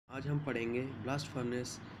आज हम पढ़ेंगे blast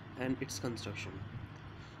furnace and its construction.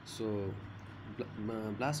 So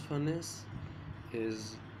blast furnace is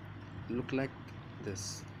look like this.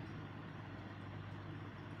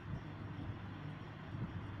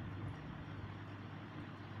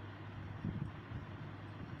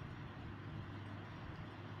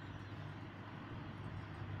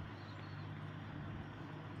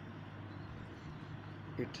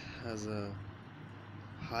 It has a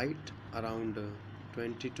height around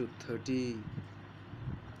 20 to 30,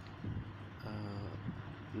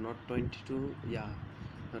 not 22, yeah,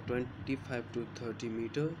 25 to 30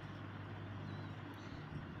 meter.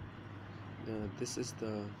 This is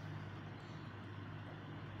the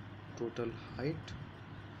total height,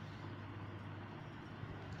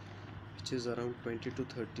 which is around 20 to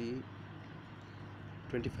 30,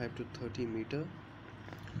 25 to 30 meter.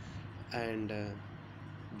 And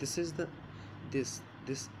this is the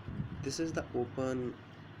this is the open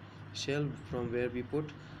shell from where we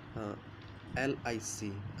put LIC.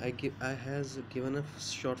 I has given a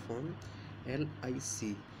short form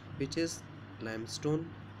LIC, which is limestone,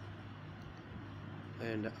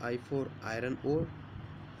 and I for iron ore,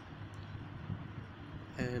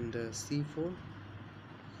 and C for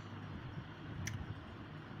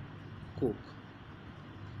coke,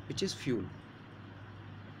 which is fuel.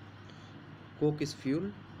 Coke is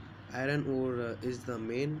fuel, iron ore is the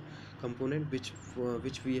main component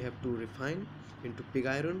which we have to refine into pig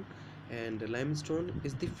iron, and limestone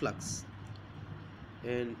is the flux.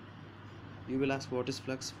 And you will ask, what is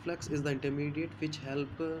flux? Flux is the intermediate which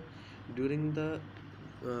help during the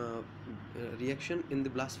reaction in the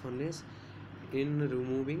blast furnace in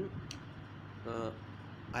removing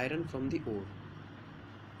iron from the ore.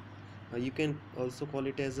 You can also call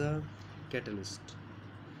it as a catalyst.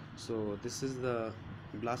 So this is the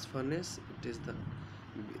blast furnace. It is the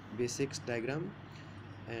basics diagram,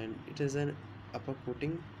 and it is an upper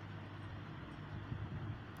coating.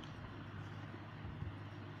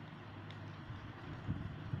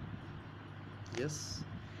 Yes,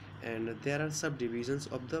 and there are subdivisions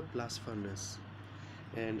of the blast furnace,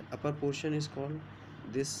 and upper portion is called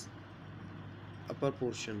this upper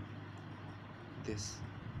portion, this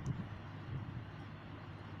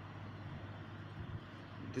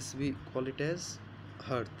we call it as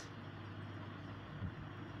hearth,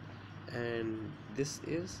 and this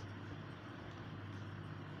is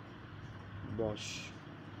Bosch.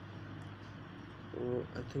 Oh,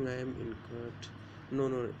 I think I am incorrect. No,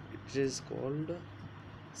 it is called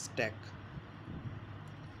stack.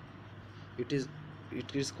 It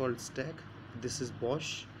is called stack. This is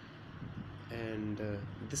Bosch, and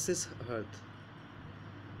this is hearth.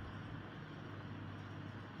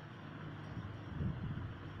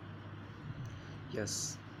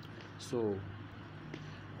 Yes. So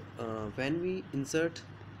when we insert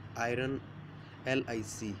iron,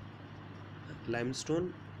 LIC,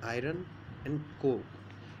 limestone, iron and coke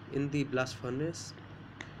in the blast furnace,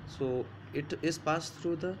 so it is passed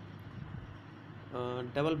through the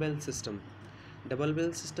double bell system. Double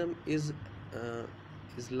bell system is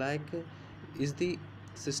the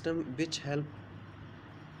system which help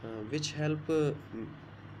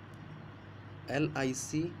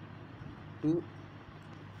LIC to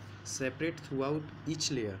separate throughout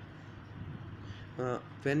each layer.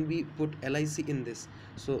 When we put LIC in this,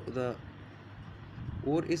 so the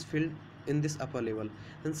ore is filled in this upper level,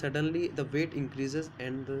 then suddenly the weight increases,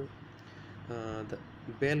 and the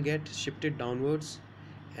bell get shifted downwards,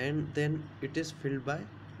 and then it is filled by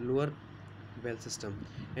lower bell system,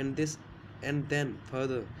 and then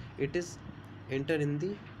further it is enter in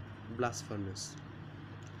the blast furnace.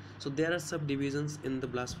 So there are subdivisions in the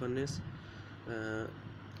blast furnace,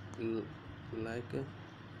 like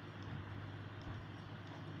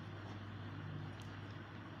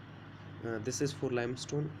this is for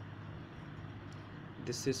limestone,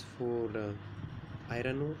 this is for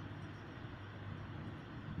iron ore,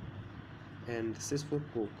 and this is for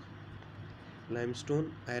coke.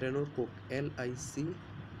 Limestone, iron ore, coke. LIC,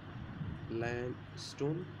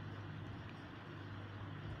 limestone,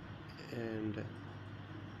 and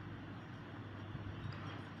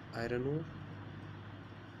iron ore,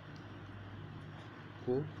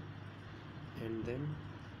 coke, and then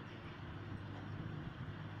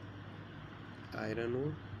iron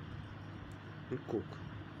ore and coke.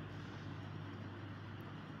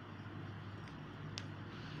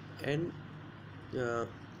 And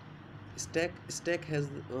stack has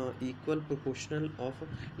equal proportional of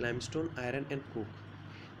limestone, iron and coke.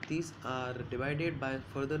 These are divided by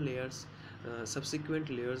further layers, subsequent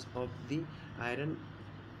layers of the iron,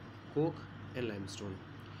 coke and limestone,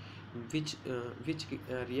 which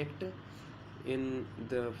react in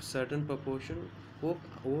the certain proportion oak,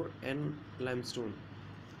 ore and limestone.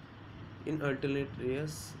 In alternate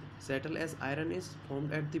layers settle as iron is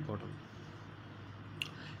formed at the bottom.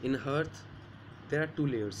 In earth there are two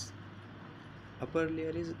layers. Upper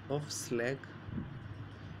layer is of slag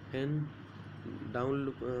and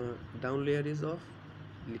down layer is of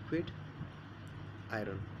liquid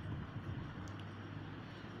iron.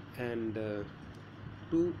 And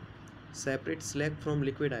to separate slag from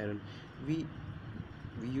liquid iron, we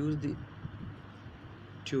use the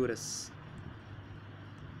turrets.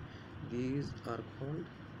 These are called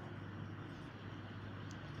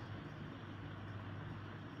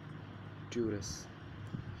turrets.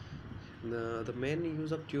 The main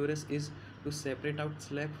use of turrets is to separate out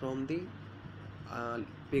slag from the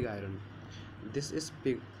pig iron. This is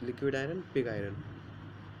liquid iron, pig iron.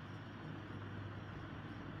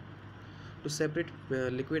 To separate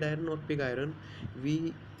liquid iron or pig iron,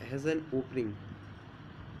 we has an opening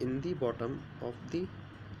in the bottom of the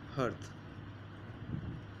earth,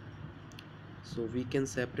 so we can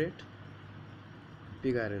separate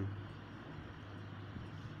pig iron.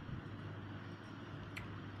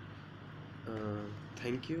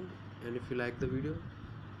 Thank you, and if you like the video,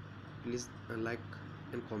 please like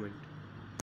and comment.